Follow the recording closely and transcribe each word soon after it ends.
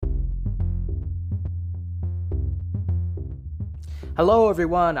Hello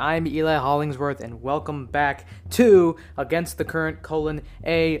everyone, I'm Eli Hollingsworth and welcome back to Against the Current,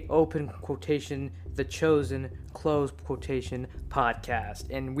 A, open quotation, The Chosen, close quotation, podcast.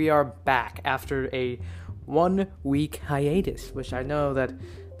 And we are back after a 1 week hiatus, which I know that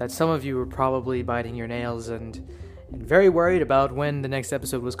some of you were probably biting your nails and very worried about when the next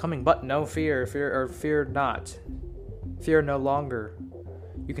episode was coming, but no fear not. Fear no longer.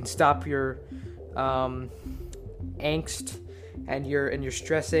 You can stop your angst and your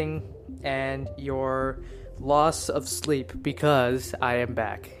stressing and your loss of sleep because I am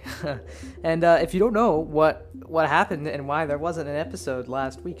back. And if you don't know what happened and why there wasn't an episode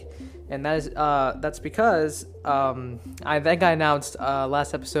last week, and that's because I think I announced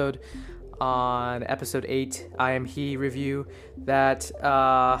last episode on episode 8, I Am He review, that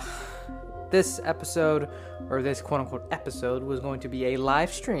this episode, or this quote-unquote episode, was going to be a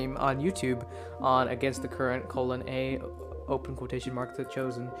live stream on YouTube on Against the Current, A, open quotation marks, The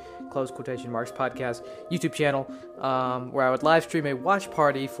Chosen, close quotation marks, podcast YouTube channel, where I would live stream a watch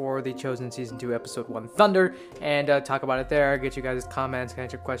party for The Chosen Season 2, Episode 1, Thunder, and talk about it there, get you guys' comments,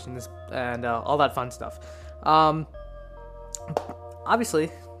 answer questions, and all that fun stuff. Obviously,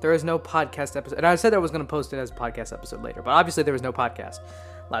 there is no podcast episode, and I said I was going to post it as a podcast episode later, but obviously there was no podcast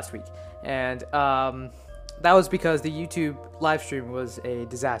last week, and that was because the YouTube live stream was a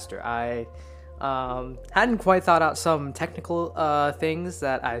disaster. I hadn't quite thought out some technical things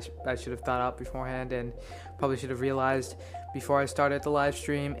that I should have thought out beforehand, and probably should have realized before I started the live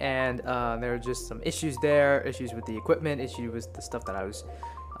stream, and there were just some issues with the equipment, issues with the stuff that I was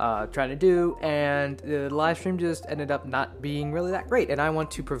trying to do, and the live stream just ended up not being really that great, and I want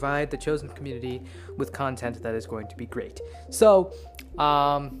to provide the Chosen community with content that is going to be great. So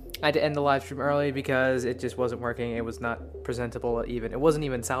I had to end the live stream early because it just wasn't working. It was not presentable even. It wasn't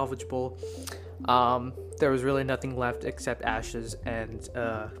even salvageable. There was really nothing left except ashes and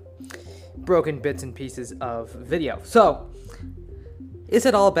broken bits and pieces of video. So, is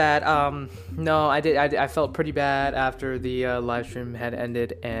it all bad? No, I felt pretty bad after the live stream had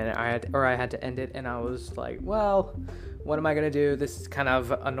ended, and I had to end it, and I was like, well, what am I gonna do? This is kind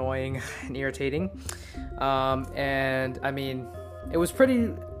of annoying and irritating. And I mean, I was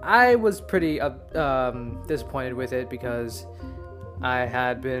pretty disappointed with it because I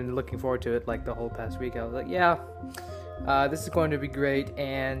had been looking forward to it like the whole past week. I was like, yeah, this is going to be great,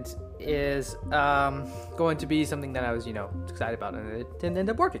 and is going to be something that I was, excited about, and it didn't end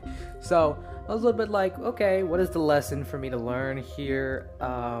up working. So I was a little bit like, okay, what is the lesson for me to learn here?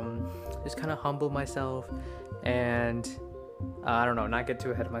 Just kind of humble myself and I don't know, not get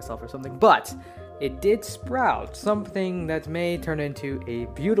too ahead of myself or something. But it did sprout something that may turn into a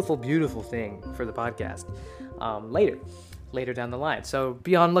beautiful, beautiful thing for the podcast later down the line. So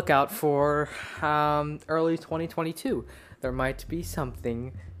be on lookout for early 2022. There might be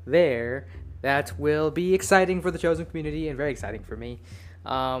something there that will be exciting for the Chosen community and very exciting for me.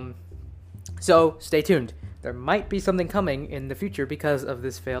 So stay tuned. There might be something coming in the future because of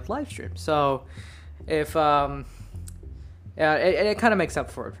this failed live stream. So if it kind of makes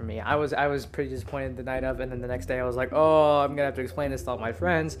up for it for me. I was pretty disappointed the night of, and then the next day I was like, oh, I'm gonna have to explain this to all my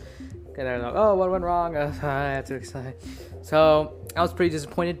friends. And they're like, oh, what went wrong? I have to explain. So I was pretty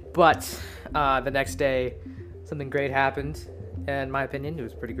disappointed, but the next day something great happened. In my opinion, it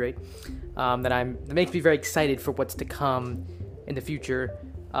was pretty great. That makes me very excited for what's to come in the future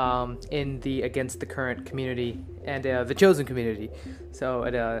in the Against the Current community and the Chosen community. So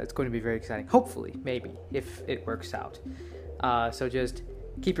it's going to be very exciting. Hopefully, maybe, if it works out. So just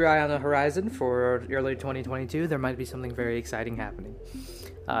keep your eye on the horizon for early 2022. There might be something very exciting happening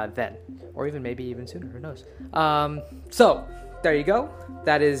then, or maybe even sooner. Who knows? So there you go.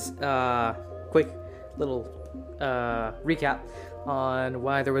 That is quick little recap on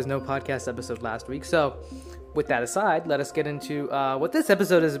why there was no podcast episode last week. So with that aside, let us get into what this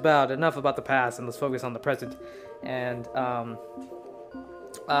episode is about. Enough about the past, and let's focus on the present. And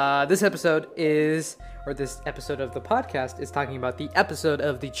this episode of the podcast is talking about the episode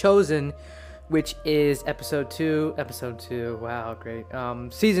of The Chosen, which is episode 2, wow, great,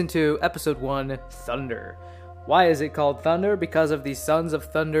 season 2, episode 1, Thunder. Why is it called Thunder? Because of the Sons of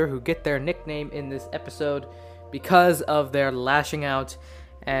Thunder, who get their nickname in this episode because of their lashing out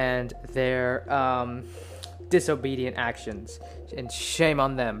and their disobedient actions. And shame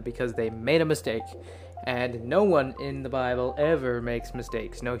on them, because they made a mistake. And no one in the Bible ever makes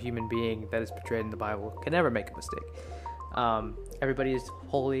mistakes. No human being that is portrayed in the Bible can ever make a mistake. Everybody is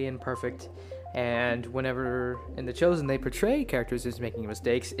holy and perfect. And whenever in The Chosen they portray characters as making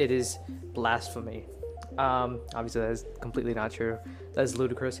mistakes, it is blasphemy. Obviously, that is completely not true. That is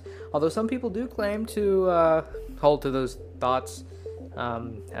ludicrous. Although some people do claim to hold to those thoughts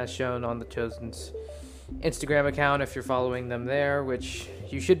as shown on the Chosen's Instagram account if you're following them there, which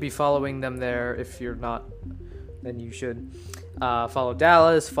you should be following them there. If you're not, then you should follow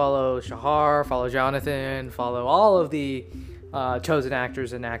Dallas, follow Shahar, follow Jonathan, follow all of the Chosen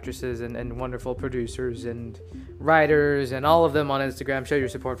actors and actresses and wonderful producers and writers and all of them on Instagram. Show your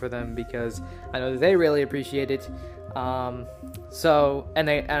support for them because I know that they really appreciate it. And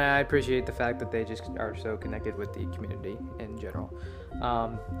I appreciate the fact that they just are so connected with the community in general,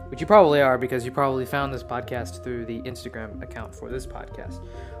 which you probably are because you probably found this podcast through the Instagram account for this podcast.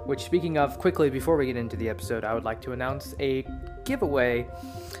 Which, speaking of, quickly before we get into the episode, I would like to announce a giveaway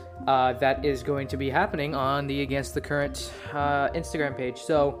that is going to be happening on the Against the Current Instagram page.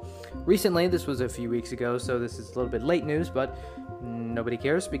 So recently, this was a few weeks ago, so this is a little bit late news, but nobody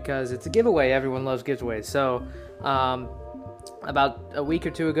cares because it's a giveaway. Everyone loves giveaways. So about a week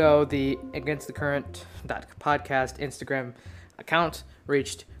or two ago, the Against the Current podcast Instagram account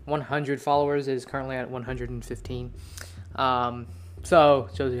reached 100 followers. It is currently at 115. So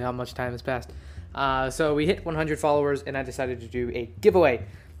shows you how much time has passed. So we hit 100 followers, and I decided to do a giveaway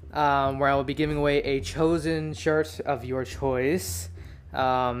where I will be giving away a Chosen shirt of your choice.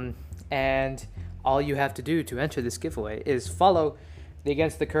 And all you have to do to enter this giveaway is follow the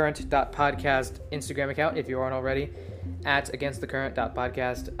Against the Current podcast Instagram account if you aren't already, at Against the Current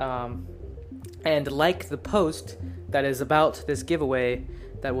podcast, and like the post that is about this giveaway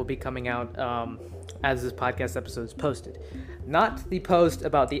that will be coming out as this podcast episode is posted. Not the post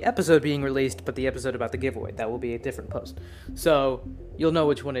about the episode being released, but the episode about the giveaway. That will be a different post. So you'll know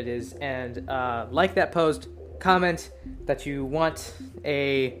which one it is. And like that post, comment that you want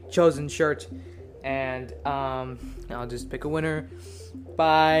a Chosen shirt, and I'll just pick a winner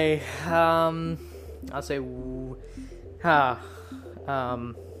by, I'll say, I'll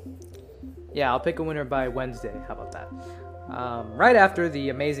pick a winner by Wednesday. How about that? Right after the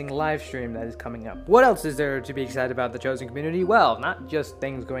amazing live stream that is coming up. What else is there to be excited about the Chosen community? Well, not just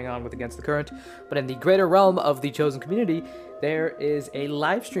things going on with Against the Current, but in the greater realm of the Chosen community, there is a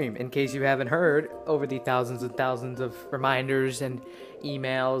live stream, in case you haven't heard, over the thousands and thousands of reminders and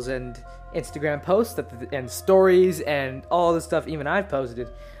emails and Instagram posts and stories and all the stuff even I've posted,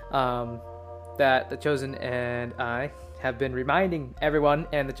 that the Chosen and I have been reminding everyone,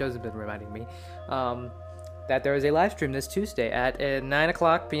 and the Chosen have been reminding me, that there is a live stream this Tuesday at 9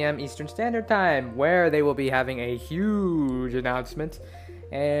 o'clock p.m. Eastern Standard Time, where they will be having a huge announcement.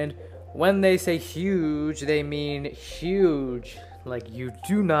 And when they say huge, they mean huge. Like, you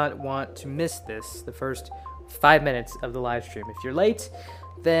do not want to miss this, the first 5 minutes of the live stream. If you're late,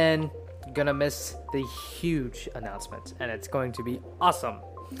 then you're gonna miss the huge announcement, and it's going to be awesome.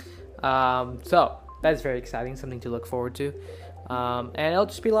 So that's very exciting, something to look forward to. And it'll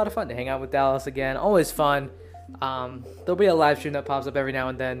just be a lot of fun to hang out with Dallas again. Always fun. There'll be a live stream that pops up every now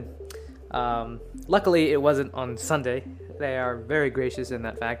and then. Luckily, it wasn't on Sunday. They are very gracious in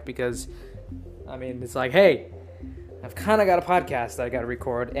that fact because, I mean, it's like, hey, I've kind of got a podcast that I got to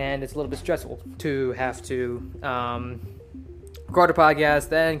record, and it's a little bit stressful to have to record a podcast,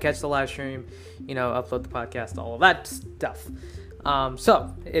 then catch the live stream, upload the podcast, all of that stuff.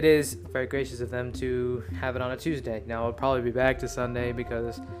 So it is very gracious of them to have it on a Tuesday. Now I'll probably be back to Sunday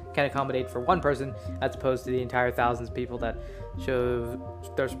because I can accommodate for one person as opposed to the entire thousands of people that show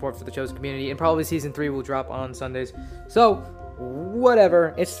their support for the Chosen community. And probably season 3 will drop on Sundays. So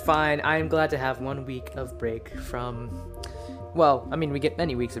whatever, it's fine. I am glad to have 1 week of break from, well, I mean, we get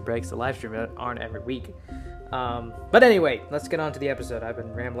many weeks of breaks. The live stream aren't every week. But anyway, let's get on to the episode. I've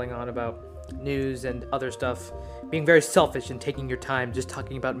been rambling on about news and other stuff, being very selfish and taking your time just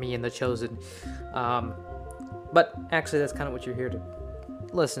talking about me and the Chosen. But actually, that's kind of what you're here to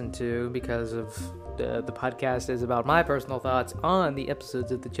listen to, because of the podcast is about my personal thoughts on the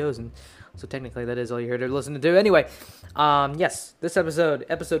episodes of the Chosen. So technically, that is all you're here to listen to. Anyway, yes, this episode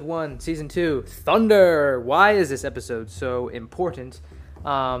 1, season 2, Thunder. Why is this episode so important?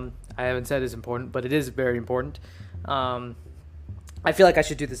 I haven't said it's important, but it is very important. I feel like I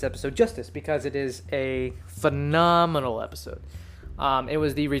should do this episode justice because it is a phenomenal episode. It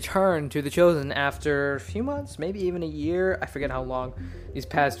was the return to the Chosen after a few months, maybe even a year. I forget how long. These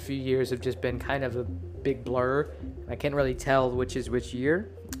past few years have just been kind of a big blur. I can't really tell which is which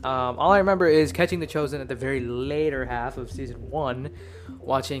year. All I remember is catching the Chosen at the very later half of season 1,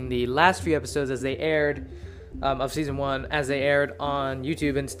 watching the last few episodes as they aired of season 1 as they aired on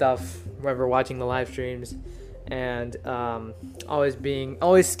YouTube and stuff. I remember watching the live streams. And always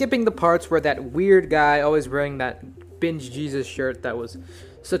skipping the parts where that weird guy, always wearing that Binge Jesus shirt that was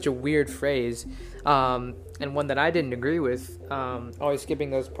such a weird phrase, and one that I didn't agree with. Always skipping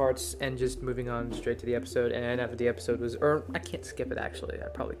those parts and just moving on straight to the episode. And after the episode was, or I can't skip it actually. I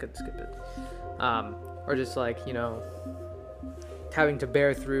probably could skip it, or just like having to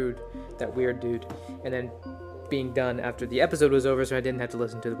bear through that weird dude, and then being done after the episode was over, so I didn't have to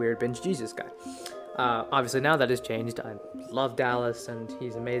listen to the weird binge Jesus guy. Obviously now that has changed. I love Dallas and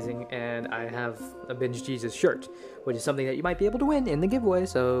he's amazing, and I have a Binge Jesus shirt, which is something that you might be able to win in the giveaway,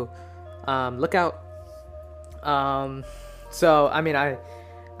 so look out. So I mean,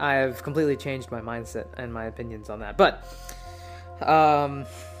 I've completely changed my mindset and my opinions on that, but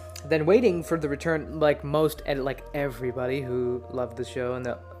then waiting for the return, like everybody who loved the show, and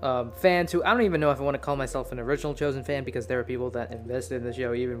the fans who, I don't even know if I want to call myself an original Chosen fan, because there are people that invested in the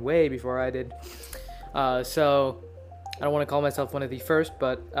show even way before I did. So I don't want to call myself one of the first,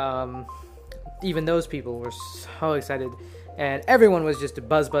 but even those people were so excited, and everyone was just a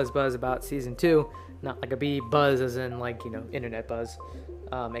buzz about season 2, not like a bee buzz as in internet buzz,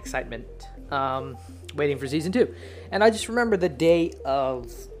 excitement, waiting for season 2. And I just remember the day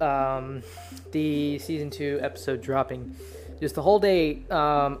of the season 2 episode dropping. Just the whole day,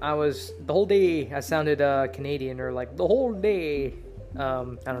 I sounded Canadian, or like the whole day. I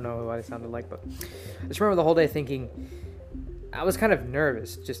don't know what I sounded like, but I just remember the whole day thinking, I was kind of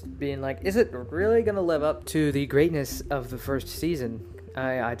nervous, just being like, is it really going to live up to the greatness of the first season?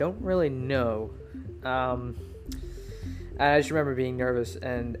 I don't really know. I just remember being nervous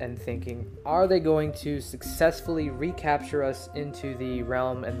and thinking, are they going to successfully recapture us into the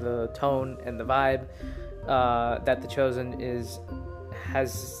realm and the tone and the vibe that The Chosen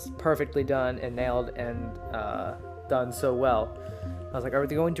has perfectly done and nailed and done so well? I was like, are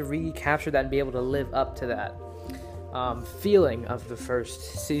they going to recapture that and be able to live up to that feeling of the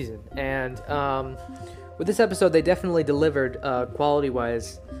first season? And with this episode, they definitely delivered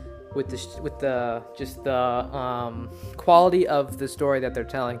quality-wise, with the quality of the story that they're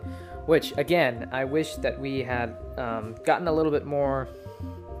telling, which again, I wish that we had gotten a little bit more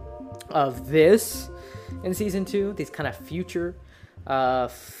of this in season 2. These kind of future not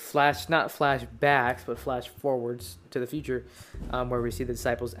flashbacks, but flash forwards to the future, where we see the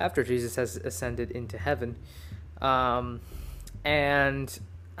disciples after Jesus has ascended into heaven, and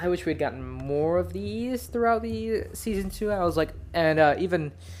I wish we'd gotten more of these throughout the season 2. I was like, and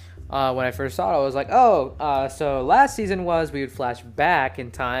even when I first saw it, I was like, so last season we would flash back in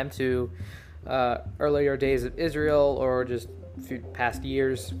time to earlier days of Israel, or just past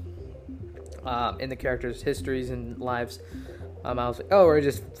years in the characters' histories and lives. I was like, we're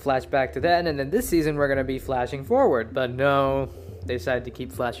just flash back to then, and then this season we're going to be flashing forward. But no, they decided to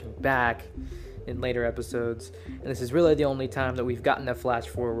keep flashing back in later episodes, and this is really the only time that we've gotten a flash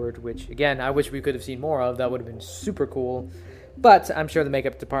forward, which, again, I wish we could have seen more of. That would have been super cool. But I'm sure the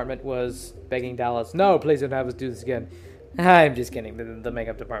makeup department was begging Dallas, no, please don't have us do this again. I'm just kidding. The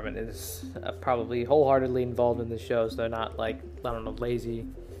makeup department is probably wholeheartedly involved in the show, so they're not, lazy.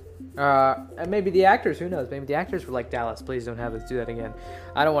 And maybe the actors, who knows? Maybe the actors were like, Dallas, please don't have us do that again.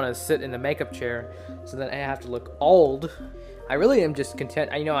 I don't want to sit in the makeup chair so that I have to look old. I really am just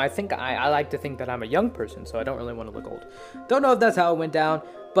content. I like to think that I'm a young person, so I don't really want to look old. Don't know if that's how it went down,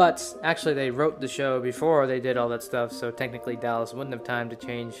 but actually they wrote the show before they did all that stuff, so technically Dallas wouldn't have time to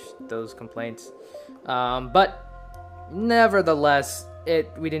change those complaints. But nevertheless,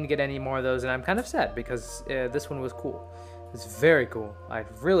 we didn't get any more of those, and I'm kind of sad because this one was cool. It's very cool. I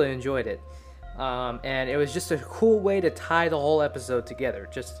really enjoyed it. And it was just a cool way to tie the whole episode together.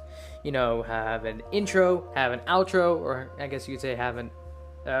 Just, have an intro, have an outro, or I guess you could say have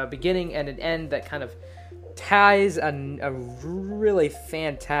a beginning and an end that kind of ties a really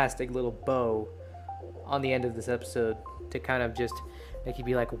fantastic little bow on the end of this episode to kind of just make you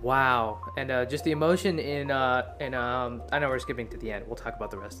be like, wow. And just the emotion I know we're skipping to the end. We'll talk about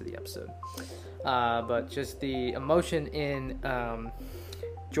the rest of the episode. But just the emotion in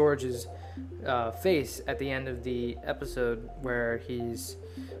George's face at the end of the episode, where he's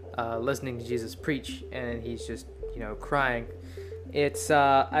listening to Jesus preach and he's just crying. It's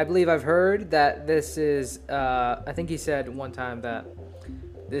I believe I've heard that this is I think he said one time that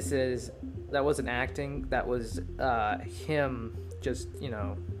that wasn't acting, that was him just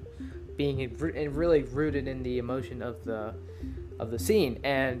being really rooted in the emotion of the scene,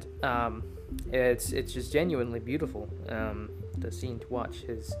 and it's just genuinely beautiful, the scene to watch,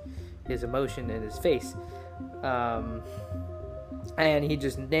 his emotion in his face, and he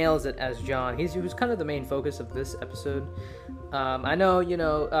just nails it as John. He was kind of the main focus of this episode. I know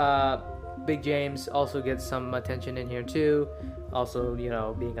Big James also gets some attention in here too. also,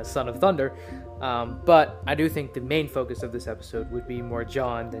 being a son of thunder. But I do think the main focus of this episode would be more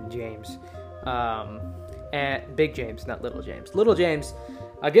John than James. And Big James, not Little James. Little James,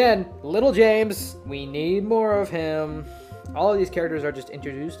 again, Little James, we need more of him. All of these characters are just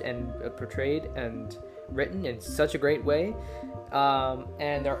introduced and portrayed and written in such a great way.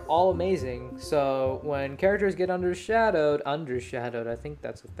 And they're all amazing. So when characters get undershadowed, I think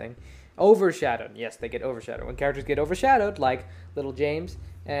that's a thing. Overshadowed. Yes, they get overshadowed. When characters get overshadowed, like Little James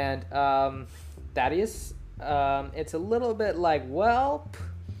and Thaddeus, it's a little bit like, well,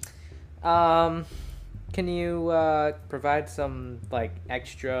 can you provide some like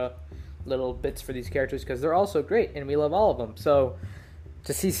extra little bits for these characters, because they're all so great and we love all of them. So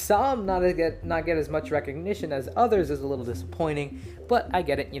to see some not get as much recognition as others is a little disappointing, but I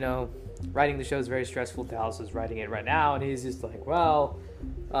get it. Writing the show is very stressful. Dallas is writing it right now, and he's just like, well,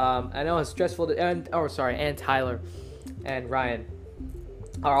 I know it's stressful. And Tyler and Ryan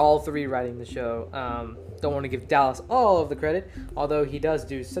are all three writing the show. Don't want to give Dallas all of the credit, although he does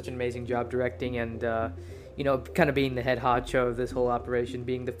do such an amazing job directing and kind of being the head honcho of this whole operation,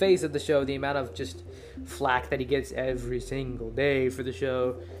 being the face of the show. The amount of just flack that he gets every single day for the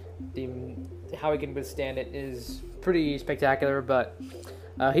show, how he can withstand it is pretty spectacular, but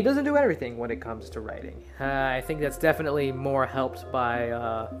he doesn't do everything when it comes to writing. I think that's definitely more helped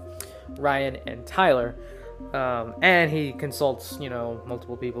by Ryan and Tyler, and he consults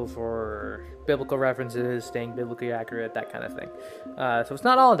multiple people for biblical references, staying biblically accurate, that kind of thing. So it's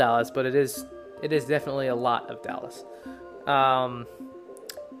not all Dallas, but it is definitely a lot of Dallas. What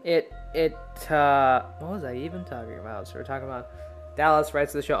was I even talking about? So we're talking about Dallas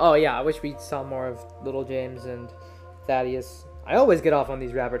writes the show. Oh yeah, I wish we saw more of Little James and Thaddeus. I always get off on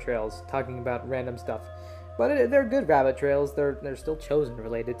these rabbit trails talking about random stuff, but they're good rabbit trails. They're still Chosen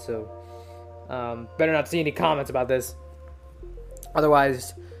related, so better not see any comments about this.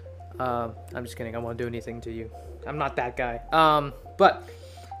 Otherwise, I'm just kidding. I won't do anything to you. I'm not that guy. But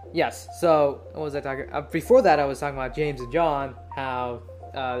yes. So what was I talking? Before that, I was talking about James and John. How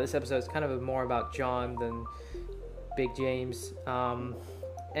this episode is kind of more about John than Big James.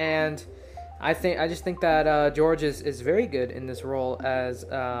 And I just think that George is very good in this role as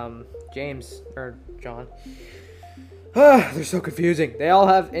James or John. They're so confusing. They all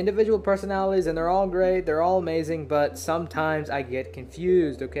have individual personalities and they're all great. They're all amazing, but sometimes I get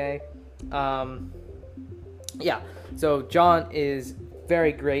confused, okay? Yeah. So John is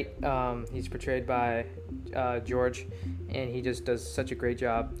very great. He's portrayed by George, and he just does such a great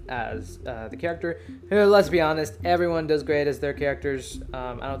job as the character. Let's be honest, everyone does great as their characters.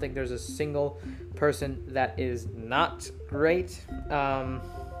 I don't think there's a single person that is not great.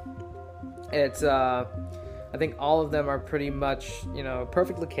 I think all of them are pretty much,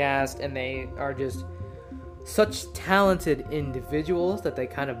 perfectly cast, and they are just such talented individuals that they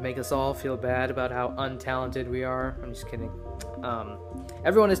kind of make us all feel bad about how untalented we are. I'm just kidding.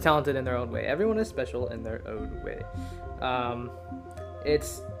 Everyone is talented in their own way. Everyone is special in their own way.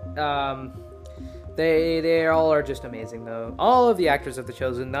 They all are just amazing, though. All of the actors of The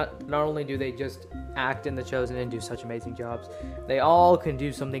Chosen, not only do they just act in The Chosen and do such amazing jobs, they all can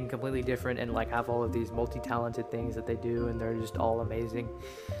do something completely different and have all of these multi-talented things that they do, and they're just all amazing.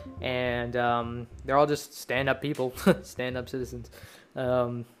 And they're all just stand-up people, stand-up citizens,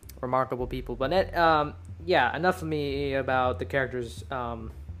 remarkable people. But enough of me about the characters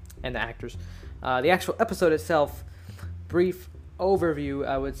and the actors. The actual episode itself, brief overview,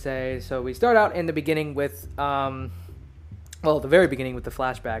 I would say. So we start out in the beginning with the very beginning with the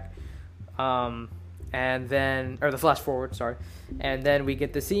flashback, and then, or the flash forward, sorry, and then we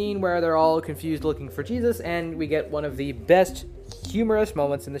get the scene where they're all confused looking for Jesus, and we get one of the best humorous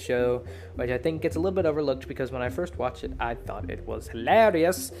moments in the show, which I think gets a little bit overlooked, because when I first watched it, I thought it was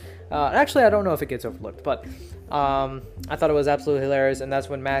hilarious. Actually, I don't know if it gets overlooked, but I thought it was absolutely hilarious, and that's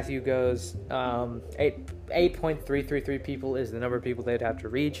when Matthew goes, 8.333 people is the number of people they'd have to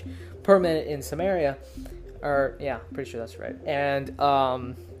reach per minute in Samaria. Or, yeah, pretty sure that's right. And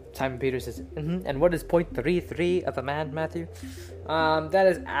Simon Peter says, and what is 0.33 of a man, Matthew? That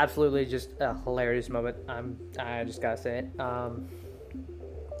is absolutely just a hilarious moment. I just gotta say it.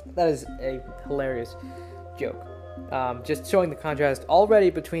 That is a hilarious joke. Just showing the contrast already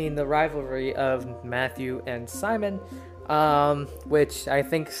between the rivalry of Matthew and Simon, which I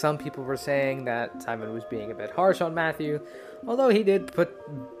think some people were saying that Simon was being a bit harsh on Matthew, although he did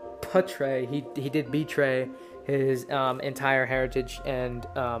he did betray his entire heritage and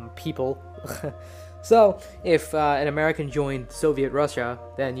people. So if an American joined Soviet Russia,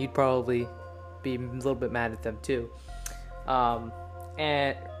 then you'd probably be a little bit mad at them too.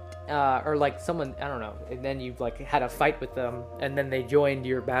 And or like someone, I don't know, and then you like had a fight with them, and then they joined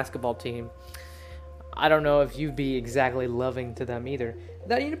your basketball team, I don't know if you'd be exactly loving to them either.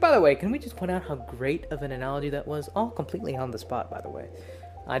 That, by the way, can we just point out how great of an analogy that was? All completely on the spot, by the way.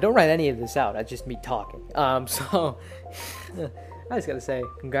 I don't write any of this out. That's just me talking. So I just gotta say,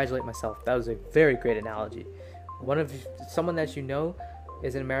 congratulate myself. That was a very great analogy. Someone that you know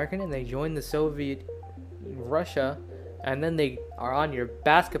is an American, and they joined the Soviet Russia, and then they are on your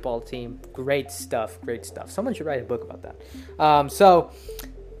basketball team. Great stuff. Great stuff. Someone should write a book about that. So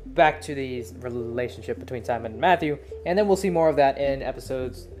back to the relationship between Simon and Matthew, and then we'll see more of that in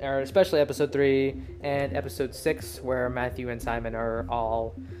episodes, or especially episode 3 and episode 6, where Matthew and Simon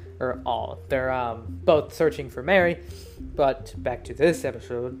are they're both searching for Mary. But back to this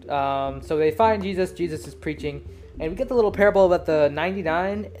episode. So they find Jesus. Jesus is preaching, and we get the little parable about the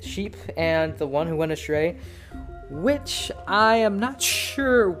 99 sheep and the one who went astray, which I am not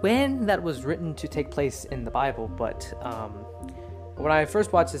sure when that was written to take place in the Bible, but when I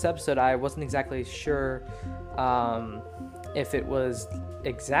first watched this episode, I wasn't exactly sure if it was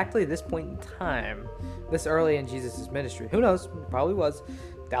exactly this point in time, this early in Jesus' ministry. Who knows? Probably was.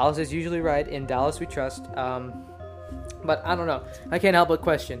 Dallas is usually right. In Dallas we trust. But I don't know. I can't help but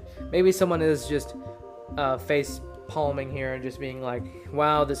question. Maybe someone is just face palming here and just being like,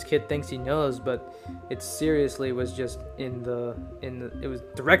 wow, this kid thinks he knows, but it seriously was just it was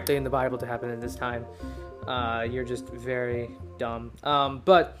directly in the Bible to happen at this time. You're just very dumb.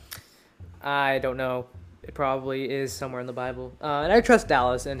 But I don't know. It probably is somewhere in the Bible. And I trust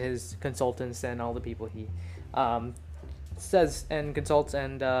Dallas and his consultants and all the people he says and consults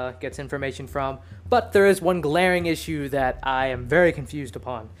and gets information from. But there is one glaring issue that I am very confused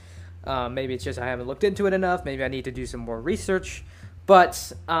upon. Maybe it's just I haven't looked into it enough. Maybe I need to do some more research.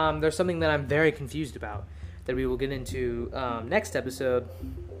 But there's something that I'm very confused about that we will get into next episode.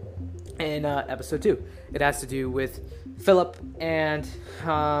 In episode 2, it has to do with Philip and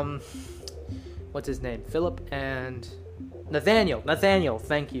what's his name? Philip and Nathaniel. Nathaniel,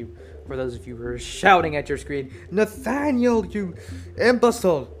 thank you for those of you who are shouting at your screen. Nathaniel, you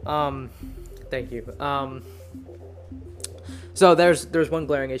imbecile. Thank you. So there's one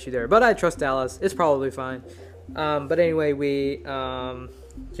glaring issue there, but I trust Dallas. It's probably fine. But anyway, we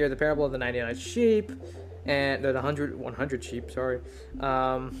hear the parable of the 99 sheep and the 100 sheep. Sorry.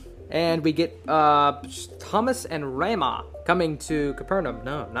 And we get Thomas and Rama coming to Capernaum.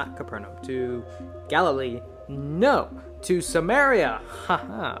 No, not Capernaum. To Galilee. No, to Samaria.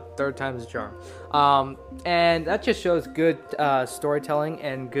 Haha, third time's a charm. And that just shows good storytelling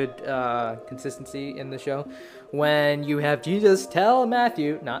and good consistency in the show. When you have Jesus tell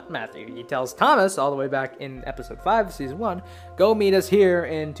he tells Thomas all the way back in episode 5 of season 1, go meet us here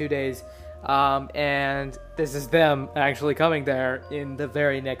in 2 days. And this is them actually coming there in the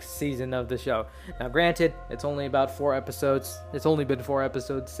very next season of the show. Now, granted, it's only about 4 episodes. It's only been 4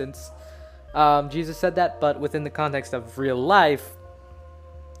 episodes since Jesus said that, but within the context of real life,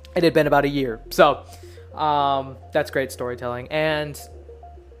 it had been about a year. So, that's great storytelling. And,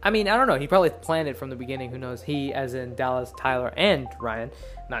 I mean, I don't know. He probably planned it from the beginning. Who knows? He, as in Dallas, Tyler, and Ryan.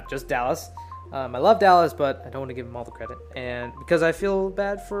 Not just Dallas. I love Dallas, but I don't want to give him all the credit. And because I feel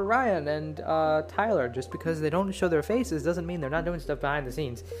bad for Ryan and Tyler, just because they don't show their faces doesn't mean they're not doing stuff behind the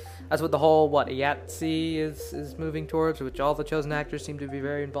scenes. That's what the whole, IATSE is moving towards, which all the chosen actors seem to be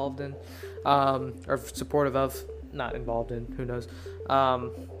very involved in, or supportive of, not involved in, who knows.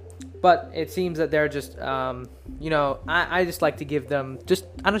 But it seems that they're just, I just like to give them,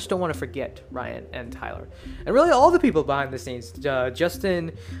 I just don't want to forget Ryan and Tyler. And really all the people behind the scenes,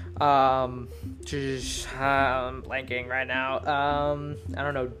 Justin, I'm blanking right now, I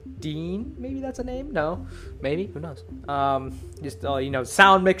don't know, Dean, maybe that's a name? No, maybe, who knows?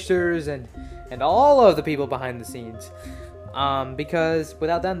 Sound mixers and all of the people behind the scenes. Because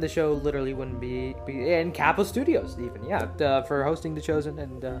without them, the show literally wouldn't be in Kappa Studios, even, for hosting The Chosen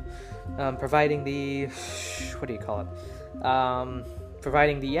and providing the,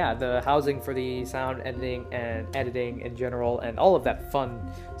 providing the housing for the sound editing and editing in general and all of that fun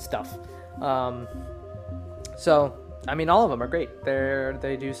stuff. So, I mean, all of them are great.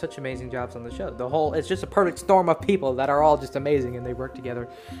 They do such amazing jobs on the show. It's just a perfect storm of people that are all just amazing, and they work together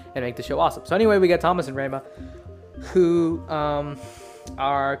and make the show awesome. So anyway, we got Thomas and Rama, who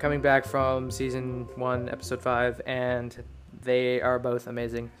are coming back from season 1, episode 5, and they are both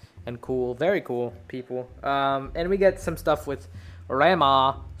amazing and cool, very cool people. And we get some stuff with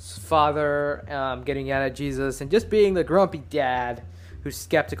Rama's father getting out at Jesus and just being the grumpy dad who's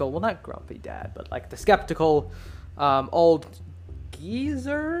skeptical. Well, not grumpy dad, but like the skeptical old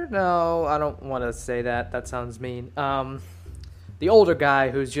geezer? No, I don't want to say that. That sounds mean. the older guy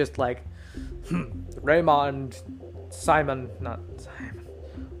who's just like, Raymond, Simon, not Simon.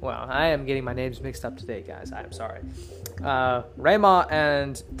 Well, I am getting my names mixed up today, guys. I am sorry. Raymond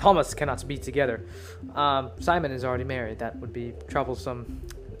and Thomas cannot be together. Simon is already married. That would be troublesome.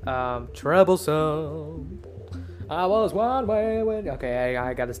 Troublesome. I was one way when... Okay,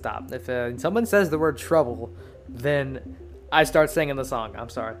 I gotta stop. If someone says the word trouble, then I start singing the song. I'm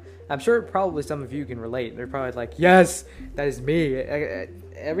sorry. I'm sure probably some of you can relate. They're probably like, yes, that is me.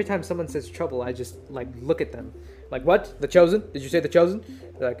 Every time someone says trouble, I just like look at them. Like, what? The Chosen? Did you say The Chosen?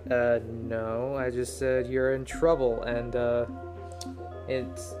 They're like, no, I just said you're in trouble, and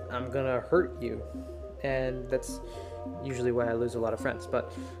I'm gonna hurt you. And that's usually why I lose a lot of friends.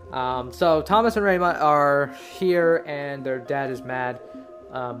 But so Thomas and Raymond are here, and their dad is mad.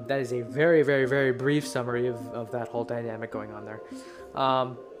 That is a very, very, very brief summary of that whole dynamic going on there.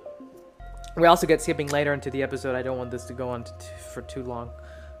 We also get skipping later into the episode. I don't want this to go on for too long.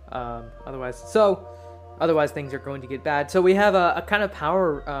 Otherwise things are going to get bad. So we have a kind of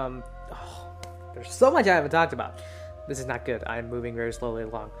power... there's so much I haven't talked about. This is not good. I'm moving very slowly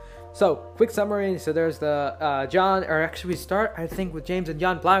along. So, quick summary. So there's the John... Or actually we start, I think, with James and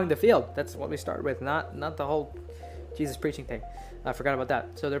John plowing the field. That's what we start with. Not the whole Jesus preaching thing. I forgot about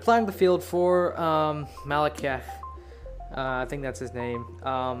that. So they're plowing the field for Malachi. I think that's his name.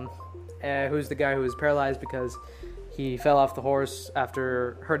 Who's the guy who was paralyzed because he fell off the horse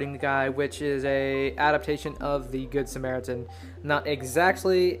after hurting the guy, which is a adaptation of the Good Samaritan. Not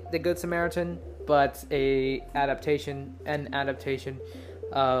exactly the Good Samaritan, but an adaptation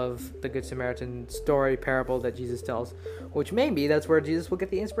of the Good Samaritan story, parable that Jesus tells, which maybe that's where Jesus will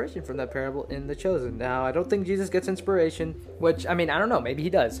get the inspiration from that parable in The Chosen. Now, I don't think Jesus gets inspiration, which, I mean, I don't know, maybe he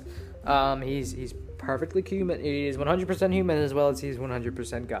does. He's perfectly human. He's 100% human as well as he's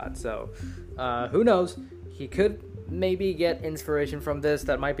 100% God. So, who knows? He could maybe get inspiration from this.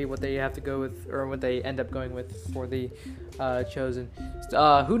 That might be what they have to go with, or what they end up going with for the Chosen.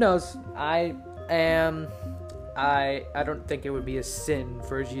 Who knows? I don't think it would be a sin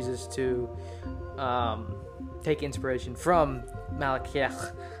for Jesus to take inspiration from Malachi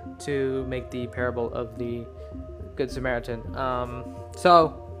to make the parable of the Good Samaritan.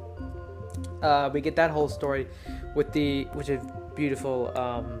 We get that whole story with which is beautiful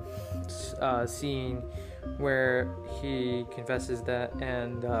scene where he confesses that,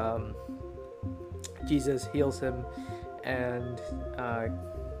 and Jesus heals him and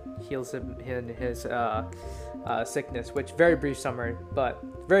heals him in his sickness, which very brief summary, but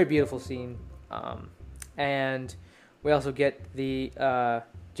very beautiful scene. And we also get the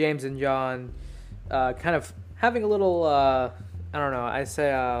James and John kind of having a little I don't know, I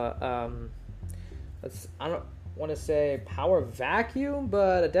don't want to say power vacuum,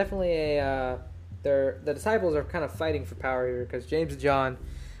 but definitely the disciples are kind of fighting for power here, because James and John,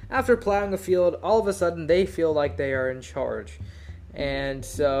 after plowing the field, all of a sudden they feel like they are in charge. And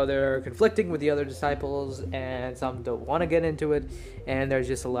so they're conflicting with the other disciples, and some don't want to get into it, and there's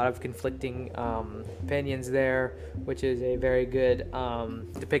just a lot of conflicting opinions there, which is a very good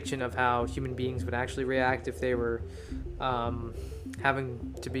depiction of how human beings would actually react if they were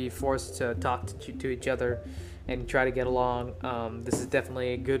having to be forced to talk to each other and try to get along. This is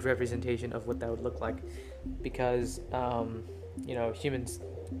definitely a good representation of what that would look like, because humans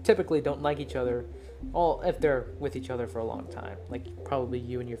typically don't like each other, well, if they're with each other for a long time, like probably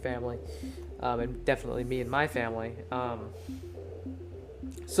you and your family, and definitely me and my family.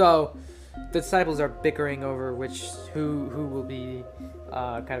 So the disciples are bickering over who will be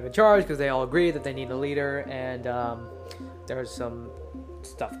kind of in charge, because they all agree that they need a leader, and there's some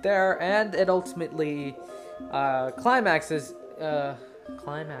stuff there, and it ultimately climaxes.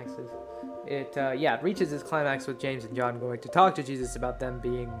 It reaches its climax with James and John going to talk to Jesus about them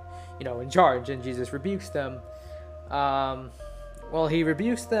being, in charge, and Jesus rebukes them. He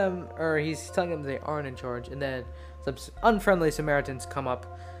rebukes them, or he's telling them they aren't in charge, and then some unfriendly Samaritans come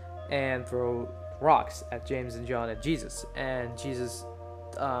up and throw rocks at James and John and Jesus, and Jesus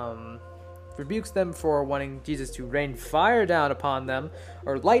rebukes them for wanting Jesus to rain fire down upon them,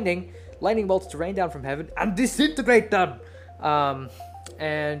 or lightning bolts to rain down from heaven and disintegrate them.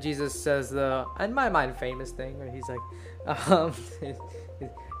 And Jesus says the, in my mind, famous thing where he's like,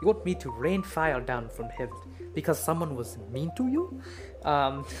 you want me to rain fire down from heaven because someone was mean to you?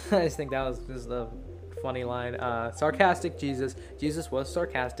 I just think that was just a funny line. Sarcastic Jesus. Jesus was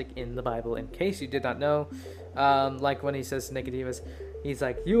sarcastic in the Bible, in case you did not know. Like when he says to Nicodemus, he's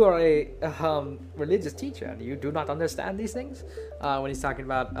like, you are a religious teacher and you do not understand these things. When he's talking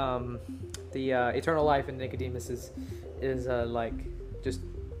about the eternal life, and Nicodemus is like just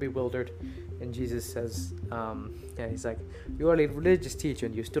bewildered, and Jesus says, he's like, "You are a religious teacher,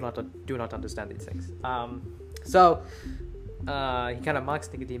 and you still do not understand these things." So he kind of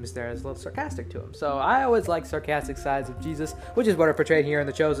mocks Nicodemus there, as a little sarcastic to him. So I always like sarcastic sides of Jesus, which is what are portrayed here in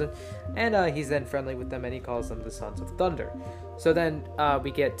The Chosen. And he's then friendly with them, and he calls them the sons of thunder. So then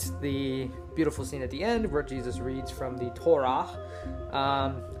we get the beautiful scene at the end where Jesus reads from the Torah,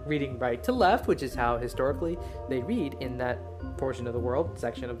 reading right to left, which is how historically they read in that portion of the world,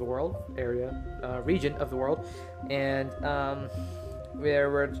 section of the world, area, region of the world. And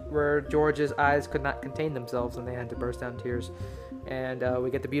where George's eyes could not contain themselves and they had to burst down tears. And we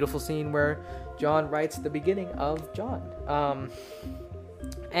get the beautiful scene where John writes the beginning of John.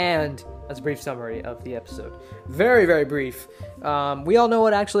 And that's a brief summary of the episode. Very, very brief. We all know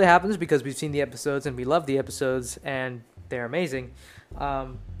what actually happens because we've seen the episodes and we love the episodes and they're amazing.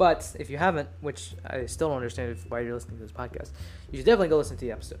 But if you haven't, which I still don't understand why you're listening to this podcast, you should definitely go listen to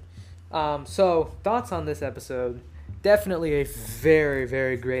the episode. So, thoughts on this episode. Definitely a very,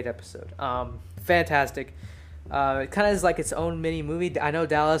 very great episode. Fantastic. It kind of is like its own mini movie. I know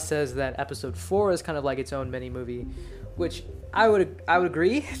Dallas says that episode 4 is kind of like its own mini movie, which I would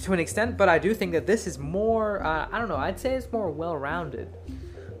agree to an extent, but I do think that this is more, I don't know, I'd say it's more well-rounded.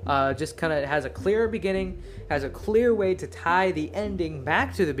 Just kind of has a clear beginning, has a clear way to tie the ending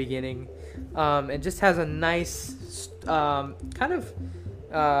back to the beginning, and just has a nice kind of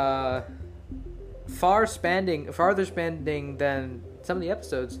farther spanning than some of the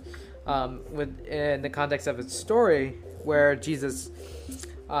episodes, in the context of its story, where Jesus,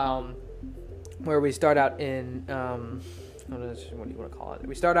 where we start out in, what do you want to call it?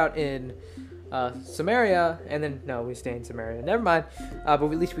 We start out in Samaria, and then, no, we stay in Samaria. Never mind. But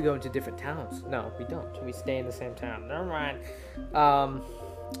at least we go into different towns. No, we don't. We stay in the same town. Never mind.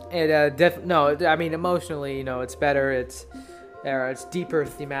 Emotionally, it's better. It's deeper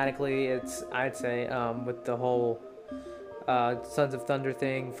thematically. I'd say, with the whole Sons of Thunder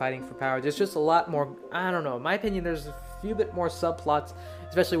thing, fighting for power. There's just a lot more, I don't know. In my opinion, there's a few bit more subplots,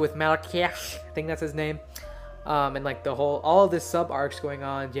 especially with Malachi, I think that's his name. And like all of this sub-arcs going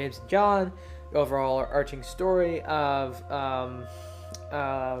on, James and John, the overall arching story of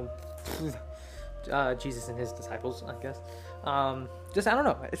Jesus and his disciples, I guess. I don't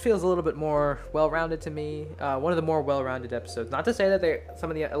know. It feels a little bit more well-rounded to me. One of the more well-rounded episodes. Not to say that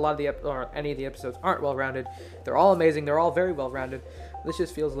any of the episodes aren't well-rounded. They're all amazing. They're all very well-rounded. This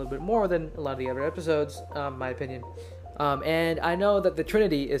just feels a little bit more than a lot of the other episodes, in my opinion. And I know that the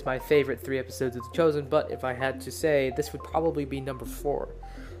Trinity is my favorite 3 episodes of The Chosen, but if I had to say, this would probably be number 4.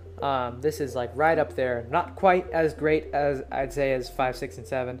 This is like right up there. Not quite as great as I'd say as 5, 6, and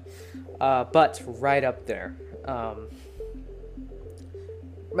 7, but right up there.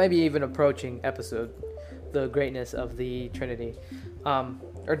 Maybe even approaching the greatness of the Trinity,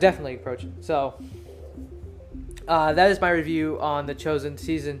 or definitely approaching. So that is my review on The Chosen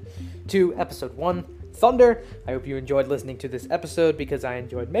Season 2, Episode 1, Thunder. I hope you enjoyed listening to this episode because I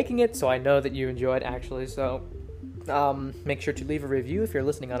enjoyed making it, so I know that you enjoyed actually. So make sure to leave a review if you're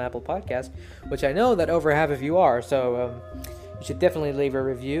listening on Apple Podcasts, which I know that over half of you are. So you should definitely leave a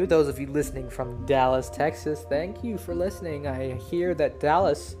review. Those of you listening from Dallas, Texas, thank you for listening. I hear that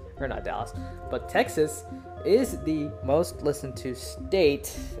Texas is the most listened to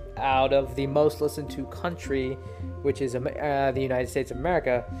state out of the most listened to country, which is the United States of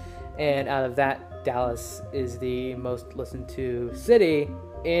America. And out of that, Dallas is the most listened to city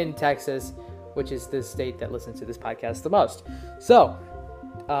in Texas, which is the state that listens to this podcast the most. So,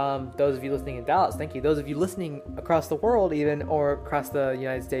 those of you listening in Dallas, thank you. Those of you listening across the world even, or across the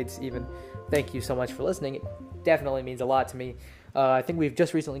United States even, thank you so much for listening. It definitely means a lot to me. I think we've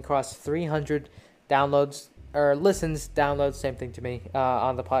just recently crossed 300 downloads, or listens, downloads, same thing to me,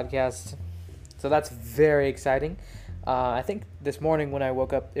 on the podcast. So that's very exciting. I think this morning when I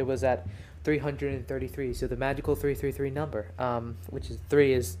woke up, it was at 333, so the magical 333 number, which is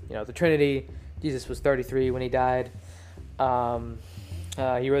 3 is, the Trinity. Jesus was 33 when he died.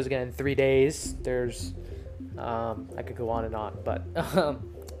 He rose again in 3 days. There's, I could go on and on, but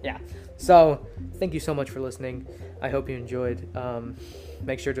yeah. So thank you so much for listening. I hope you enjoyed.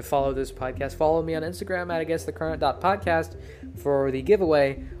 Make sure to follow this podcast. Follow me on Instagram at againstthecurrent.podcast for the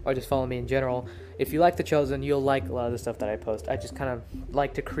giveaway, or just follow me in general. If you like The Chosen, you'll like a lot of the stuff that I post. I just kind of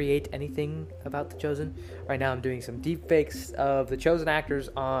like to create anything about The Chosen. Right now I'm doing some deep fakes of The Chosen actors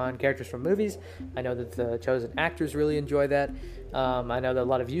on characters from movies. I know that The Chosen actors really enjoy that. I know that a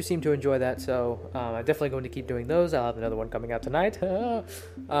lot of you seem to enjoy that, so I'm definitely going to keep doing those. I'll have another one coming out tonight.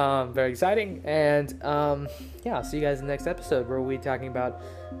 Very exciting. And I'll see you guys in the next episode where we'll be talking about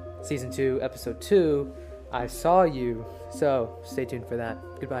Season 2, Episode 2, I saw you. So stay tuned for that.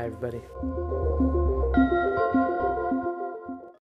 Goodbye, everybody.